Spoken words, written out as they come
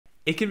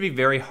It can be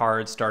very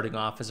hard starting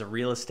off as a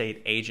real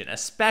estate agent,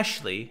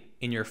 especially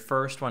in your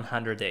first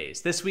 100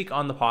 days. This week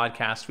on the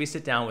podcast, we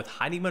sit down with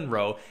Heidi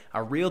Munro,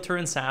 a realtor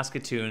in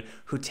Saskatoon,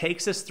 who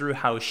takes us through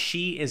how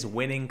she is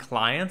winning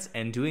clients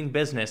and doing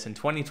business in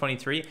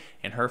 2023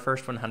 in her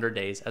first 100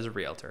 days as a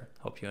realtor.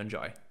 Hope you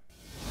enjoy.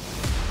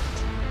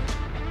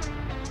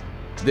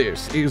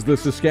 This is the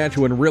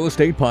Saskatchewan Real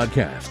Estate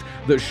Podcast,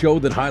 the show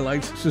that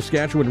highlights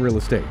Saskatchewan real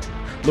estate.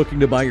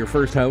 Looking to buy your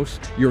first house,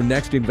 your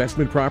next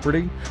investment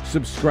property?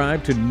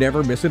 Subscribe to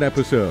never miss an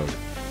episode.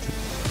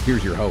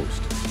 Here's your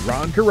host,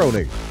 Ron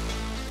Caroni.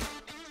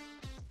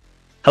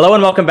 Hello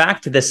and welcome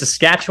back to the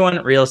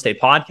Saskatchewan Real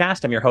Estate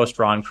Podcast. I'm your host,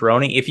 Ron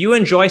Caroni. If you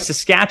enjoy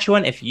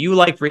Saskatchewan, if you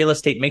like real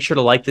estate, make sure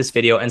to like this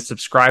video and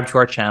subscribe to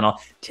our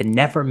channel to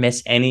never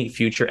miss any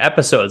future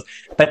episodes.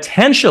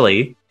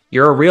 Potentially,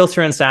 you're a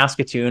realtor in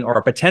Saskatoon or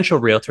a potential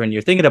realtor and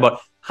you're thinking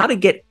about how to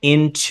get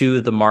into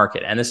the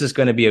market. And this is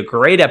going to be a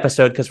great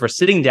episode because we're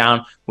sitting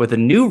down with a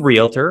new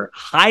realtor,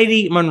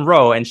 Heidi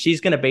Munro, and she's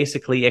going to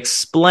basically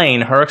explain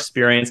her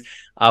experience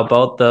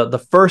about the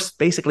first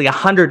basically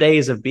 100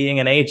 days of being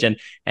an agent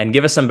and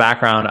give us some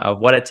background of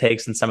what it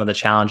takes and some of the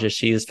challenges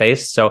she has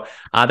faced. So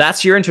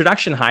that's your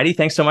introduction, Heidi.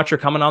 Thanks so much for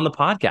coming on the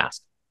podcast.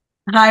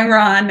 Hi,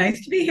 Ron.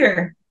 Nice to be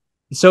here.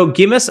 So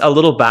give us a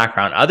little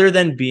background. Other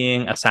than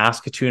being a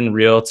Saskatoon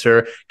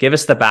realtor, give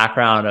us the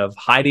background of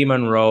Heidi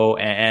Munro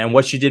and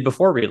what you did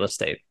before real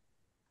estate.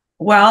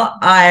 Well,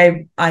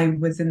 I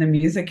was in the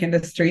music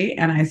industry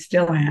and I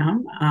still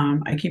am.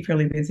 I keep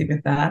really busy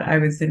with that. I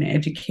was in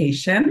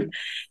education.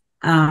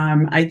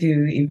 I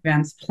do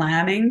events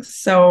planning.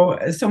 So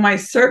my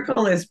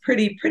circle is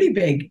pretty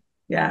big.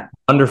 Yeah.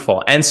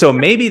 Wonderful. And so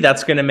maybe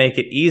that's going to make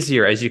it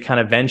easier as you kind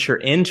of venture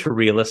into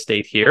real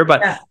estate here.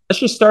 But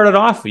let's just start it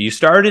off. You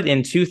started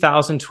in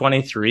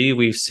 2023.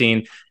 We've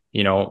seen,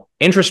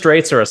 interest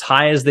rates are as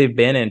high as they've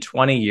been in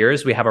 20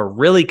 years. We have a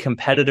really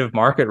competitive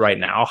market right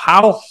now.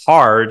 How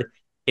hard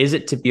is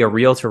it to be a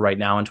realtor right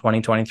now in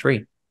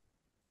 2023?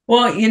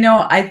 Well,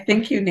 I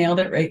think you nailed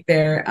it right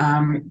there.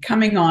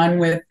 Coming on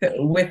with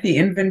the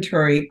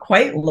inventory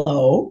quite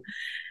low.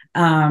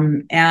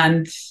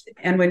 And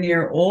when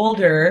you're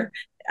older,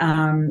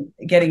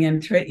 getting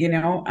into it,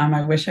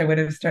 I wish I would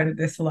have started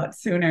this a lot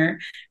sooner,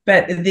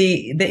 but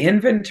the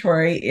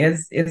inventory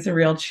is a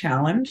real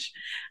challenge.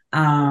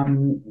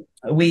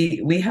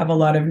 We have a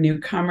lot of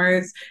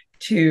newcomers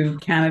to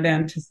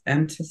Canada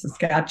and to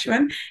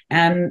Saskatchewan,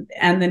 and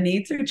the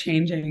needs are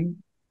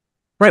changing.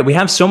 Right. We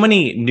have so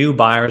many new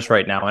buyers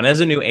right now. And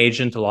as a new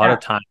agent, a lot of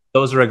times,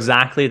 those are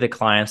exactly the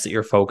clients that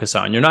you're focused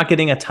on. You're not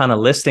getting a ton of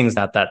listings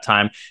at that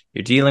time.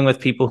 You're dealing with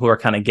people who are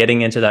kind of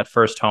getting into that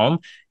first home.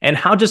 And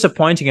how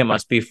disappointing it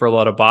must be for a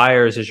lot of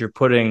buyers as you're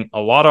putting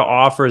a lot of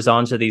offers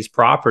onto these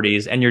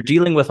properties and you're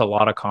dealing with a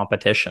lot of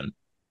competition.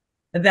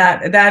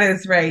 That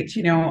is right.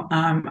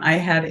 I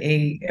had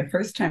a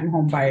first-time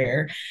home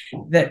buyer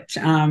that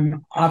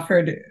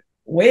offered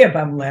way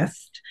above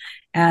list.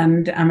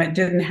 And it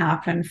didn't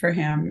happen for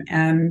him.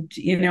 And,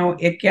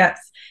 it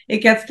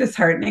gets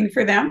disheartening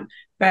for them.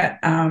 But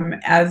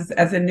as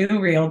a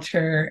new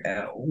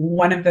realtor,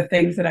 one of the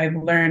things that I've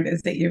learned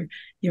is that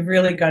you've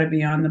really got to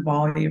be on the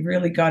ball. You've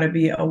really got to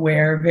be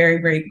aware very,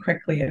 very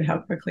quickly at how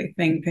quickly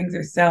things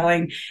are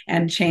selling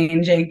and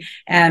changing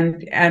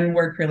and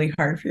work really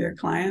hard for your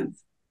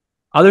clients.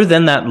 Other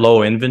than that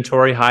low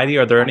inventory, Heidi,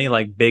 are there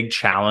any big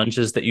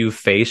challenges that you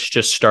face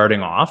just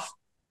starting off?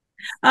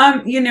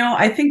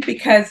 I think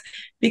because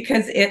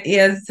it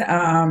is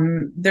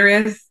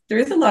there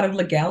is a lot of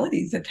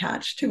legalities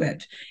attached to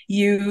it.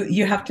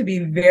 You have to be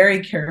very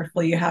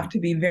careful. You have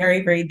to be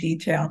very, very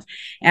detailed.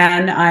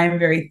 And I'm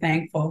very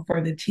thankful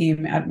for the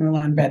team at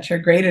Moulin,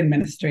 Boettcher, great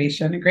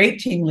administration, a great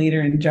team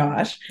leader in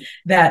Josh,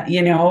 that,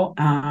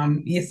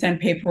 you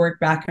send paperwork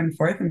back and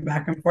forth,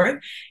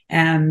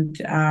 and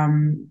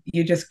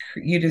you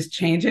just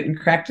change it and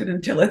correct it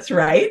until it's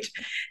right.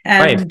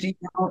 And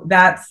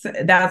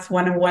that's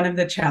one of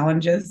the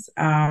challenges,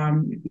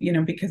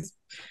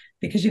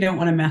 because you don't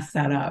want to mess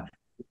that up.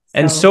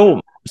 And so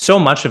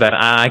much of it,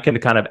 I can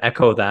kind of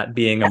echo that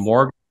being a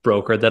mortgage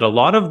broker, that a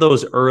lot of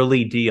those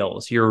early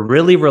deals, you're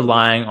really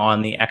relying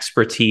on the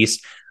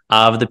expertise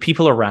of the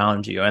people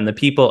around you and the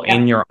people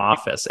in your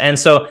office. And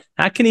so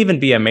that can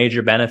even be a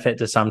major benefit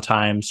to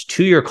sometimes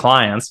to your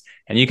clients.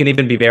 And you can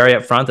even be very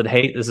upfront that,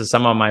 hey, this is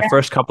some of my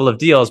first couple of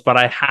deals, but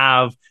I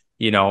have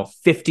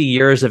 50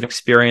 years of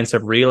experience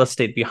of real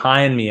estate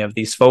behind me, of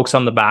these folks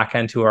on the back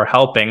end who are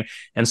helping.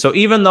 And so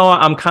even though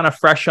I'm kind of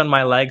fresh on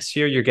my legs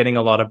here, you're getting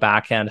a lot of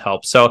back end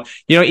help. So,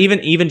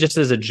 even just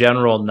as a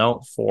general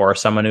note for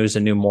someone who's a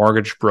new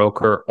mortgage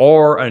broker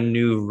or a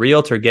new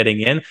realtor getting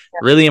in,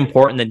 really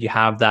important that you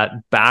have that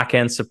back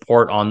end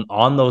support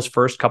on those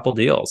first couple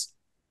deals.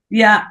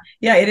 Yeah,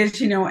 it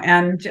is,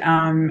 and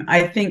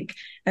I think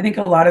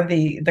a lot of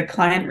the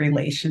client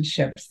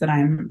relationships that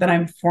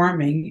I'm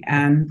forming,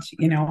 and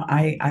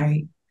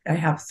I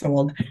have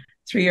sold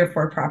 3 or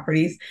 4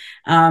 properties.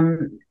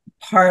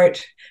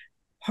 Part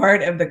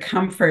of the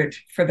comfort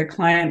for the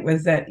client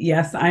was that,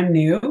 yes, I'm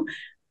new,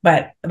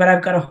 but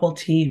I've got a whole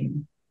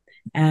team,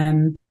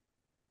 and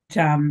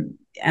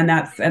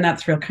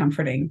that's real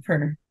comforting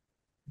for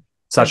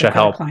Such a for the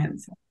help.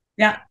 clients.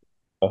 Yeah.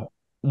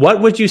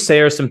 What would you say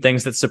are some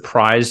things that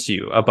surprised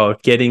you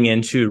about getting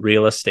into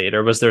real estate?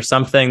 Or was there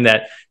something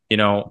that,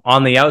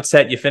 on the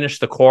outset, you finish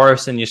the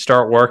course and you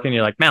start working,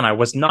 you're like, man, I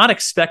was not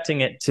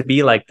expecting it to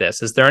be like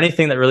this. Is there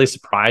anything that really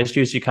surprised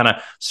you as you kind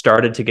of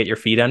started to get your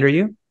feet under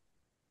you?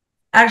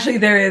 Actually,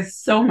 there is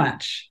so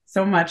much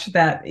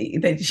that you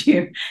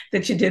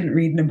didn't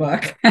read in a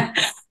book.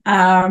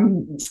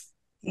 From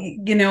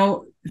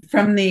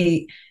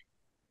the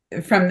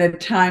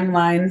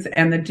timelines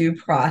and the due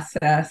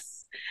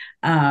process,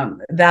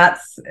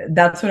 that's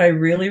what I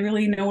really,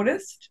 really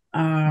noticed.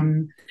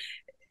 I'm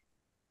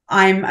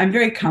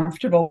very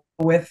comfortable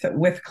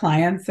with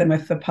clients and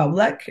with the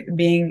public,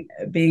 being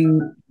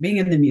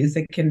in the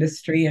music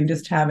industry and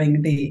just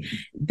having the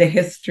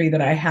history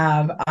that I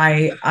have.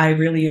 I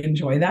really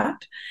enjoy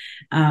that.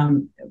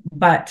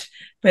 But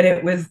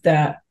it was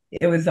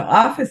the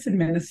office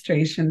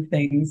administration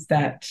things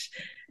that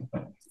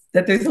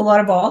there's a lot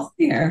of balls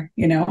in the air.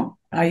 You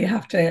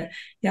have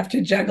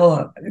to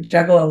juggle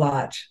a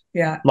lot.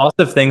 Yeah. Lots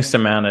of things to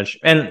manage.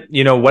 And,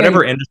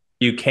 whatever industry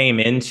you came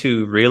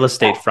into real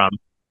estate from,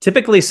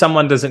 typically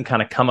someone doesn't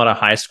kind of come out of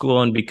high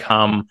school and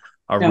become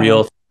a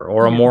realtor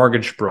or a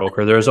mortgage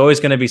broker. There's always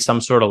going to be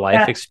some sort of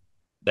life experience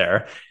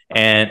there.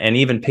 And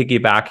even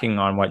piggybacking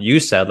on what you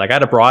said, like I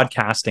had a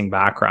broadcasting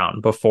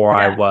background before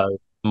I was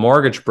a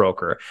mortgage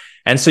broker.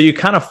 And so you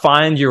kind of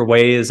find your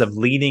ways of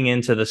leading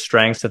into the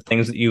strengths of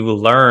things that you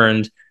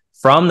learned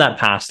from that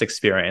past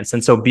experience.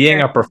 And so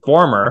being a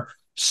performer,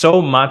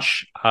 so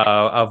much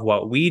of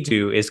what we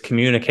do is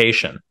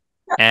communication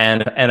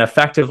and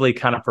effectively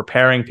kind of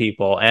preparing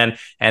people and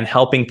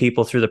helping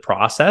people through the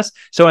process.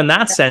 So in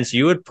that sense,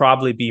 you would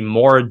probably be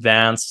more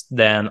advanced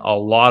than a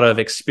lot of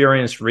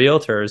experienced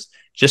realtors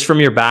just from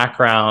your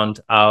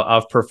background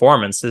of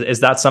performance. Is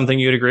that something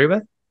you'd agree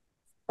with?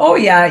 Oh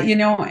yeah,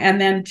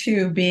 and then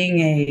too, being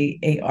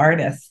a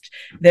artist,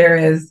 there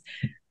is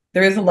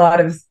a lot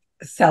of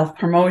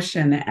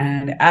self-promotion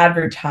and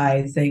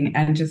advertising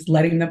and just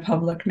letting the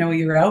public know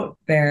you're out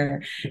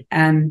there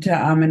and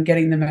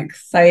getting them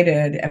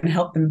excited and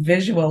help them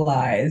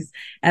visualize.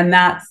 And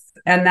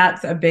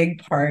that's a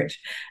big part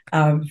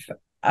of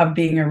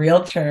being a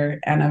realtor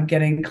and of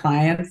getting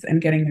clients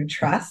and getting their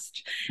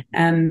trust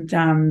and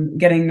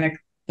getting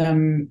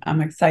them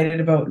excited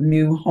about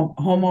new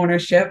home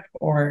ownership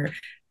or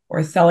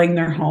selling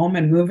their home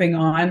and moving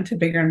on to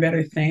bigger and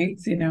better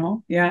things,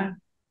 Yeah.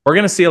 We're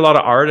going to see a lot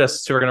of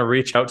artists who are going to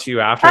reach out to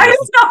you after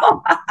this.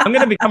 I'm going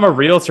to become a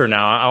realtor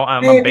now.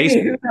 I'm a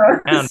basic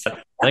fan,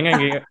 but I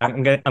think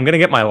I'm going to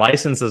get my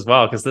license as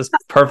well, because this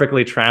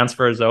perfectly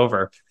transfers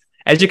over.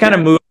 As you kind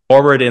of move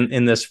forward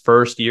in this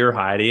first year,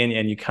 Heidi,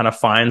 and you kind of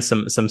find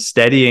some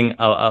steadying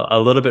a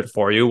little bit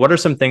for you, what are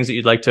some things that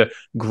you'd like to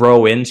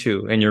grow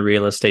into in your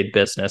real estate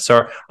business?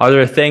 Or are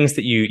there things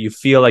that you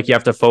feel like you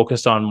have to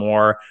focus on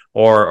more,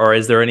 or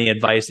is there any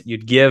advice that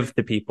you'd give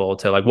to people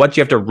to like what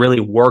you have to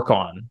really work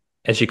on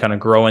as you kind of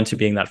grow into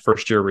being that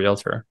first year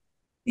realtor?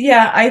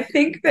 Yeah, I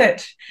think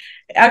that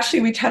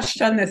actually we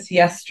touched on this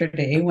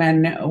yesterday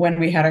when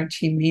we had our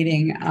team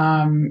meeting,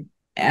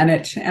 and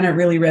it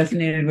really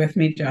resonated with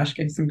me. Josh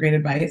gave some great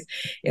advice.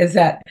 Is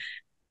that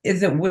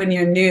when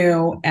you're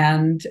new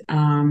and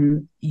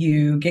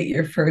you get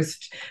your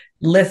first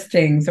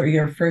listings or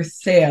your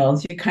first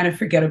sales, you kind of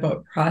forget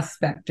about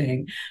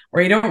prospecting,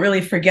 or you don't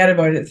really forget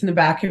about it. It's in the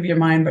back of your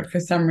mind, but for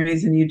some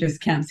reason you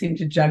just can't seem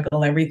to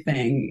juggle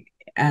everything.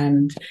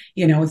 And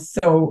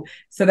so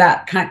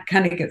that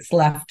kind of gets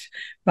left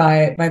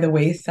by the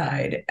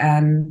wayside,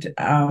 and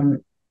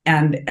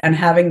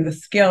having the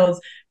skills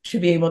to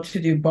be able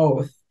to do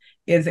both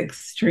is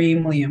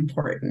extremely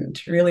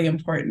important, really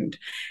important.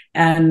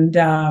 And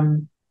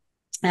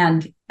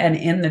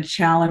in the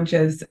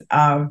challenges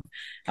of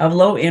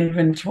low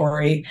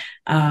inventory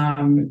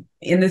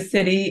in the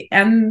city,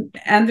 and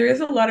there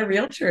is a lot of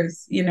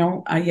realtors, you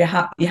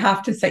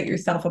have to set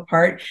yourself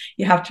apart.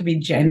 You have to be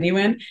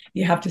genuine.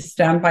 You have to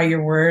stand by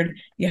your word.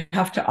 You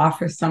have to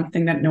offer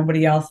something that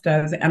nobody else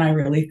does. And I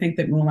really think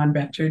that Moulin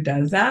Boettcher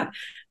does that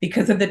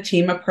because of the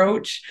team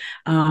approach.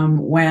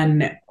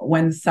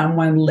 When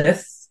someone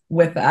lists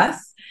with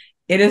us,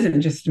 it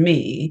isn't just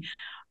me.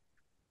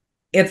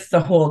 It's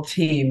the whole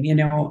team.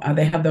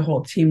 They have the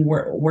whole team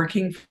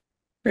working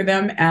for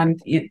them,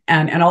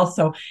 and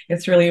also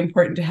it's really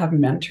important to have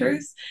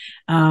mentors.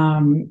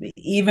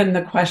 Even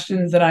the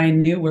questions that I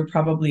knew were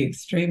probably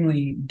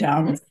extremely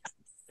dumb,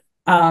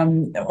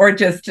 or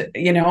just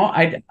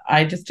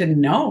I just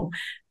didn't know.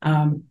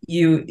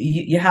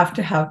 You have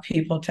to have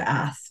people to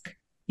ask.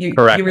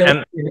 Correct. You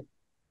really do.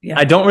 Yeah.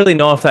 I don't really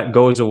know if that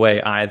goes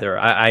away either.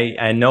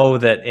 I know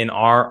that in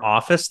our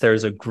office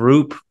there's a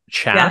group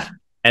chat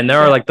And there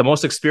are like the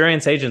most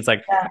experienced agents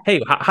like,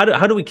 hey, how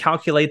do we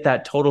calculate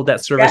that total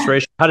debt service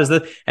ratio? How does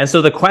this? And so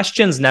the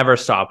questions never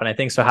stop. And I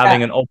think so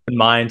having an open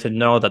mind to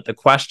know that the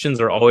questions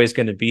are always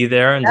going to be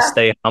there and to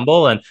stay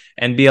humble and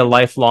be a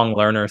lifelong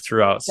learner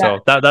throughout.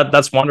 So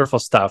that's wonderful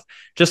stuff.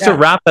 Just to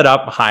wrap it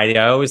up, Heidi,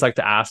 I always like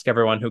to ask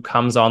everyone who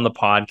comes on the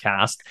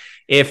podcast,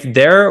 if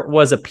there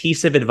was a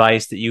piece of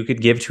advice that you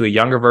could give to a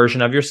younger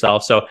version of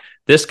yourself. So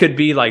this could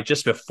be like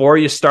just before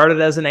you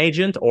started as an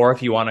agent, or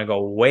if you want to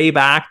go way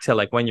back to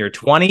like when you're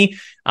 20,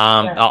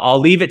 I'll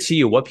leave it to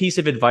you. What piece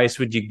of advice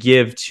would you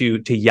give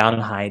to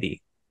young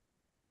Heidi?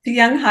 To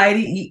young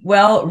Heidi,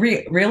 well,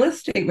 real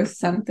estate was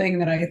something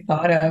that I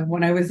thought of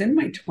when I was in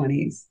my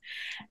 20s.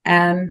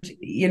 And,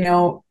 you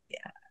know,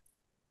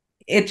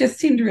 it just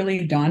seemed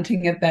really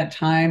daunting at that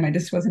time. I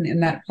just wasn't in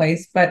that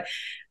place. But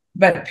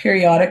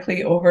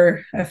periodically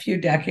over a few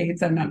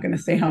decades, I'm not going to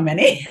say how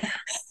many,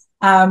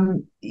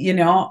 you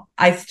know,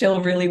 I still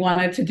really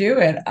wanted to do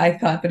it. I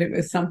thought that it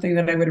was something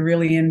that I would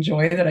really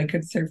enjoy, that I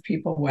could serve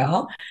people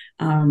well.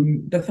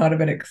 The thought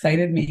of it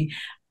excited me.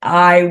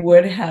 I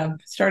would have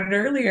started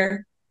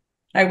earlier.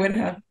 I would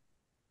have.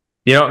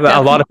 You know,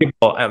 a lot of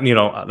people, you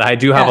know, I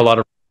do have a lot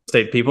of real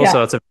estate people,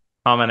 so it's a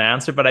common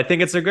answer, but I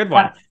think it's a good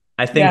one.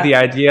 I think the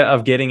idea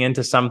of getting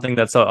into something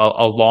that's a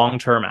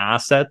long-term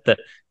asset that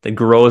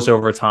grows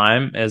over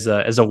time is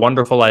a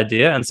wonderful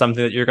idea, and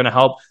something that you're going to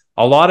help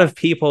a lot of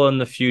people in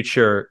the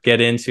future get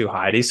into,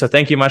 Heidi. So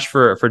thank you much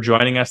for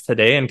joining us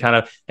today and kind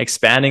of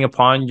expanding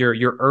upon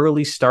your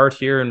early start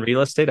here in real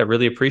estate. I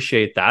really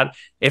appreciate that.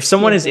 If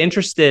someone is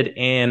interested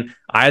in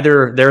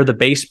either they're the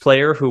bass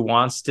player who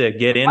wants to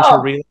get into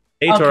real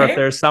estate, or if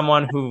there's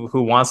someone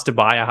who wants to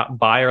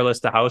buy or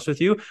list a house with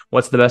you,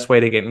 what's the best way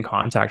to get in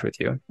contact with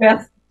you?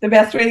 The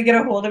best way to get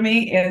a hold of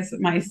me is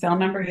my cell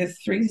number is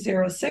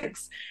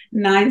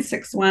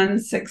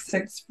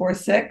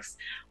 306-961-6646,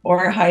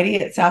 or Heidi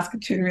at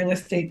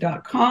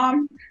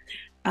SaskatchewanRealEstate.com,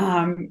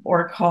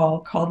 or call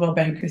Caldwell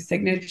Banker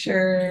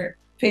Signature,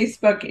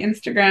 Facebook,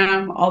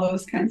 Instagram, all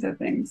those kinds of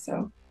things.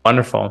 So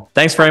wonderful.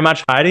 Thanks very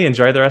much, Heidi.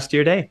 Enjoy the rest of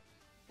your day.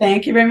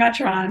 Thank you very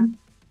much, Ron.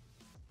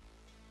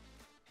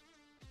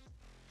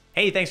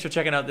 Hey, thanks for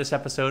checking out this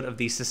episode of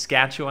the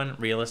Saskatchewan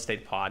Real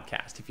Estate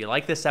Podcast. If you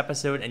like this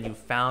episode and you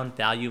found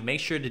value, make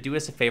sure to do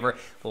us a favor,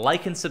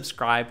 like and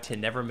subscribe to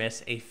never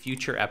miss a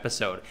future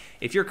episode.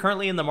 If you're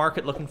currently in the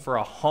market looking for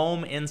a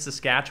home in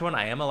Saskatchewan,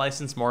 I am a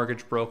licensed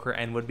mortgage broker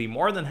and would be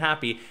more than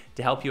happy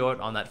to help you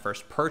out on that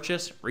first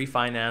purchase,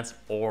 refinance,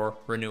 or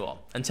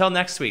renewal. Until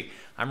next week,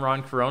 I'm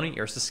Ron Caroni,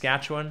 your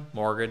Saskatchewan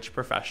mortgage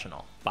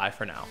professional. Bye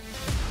for now.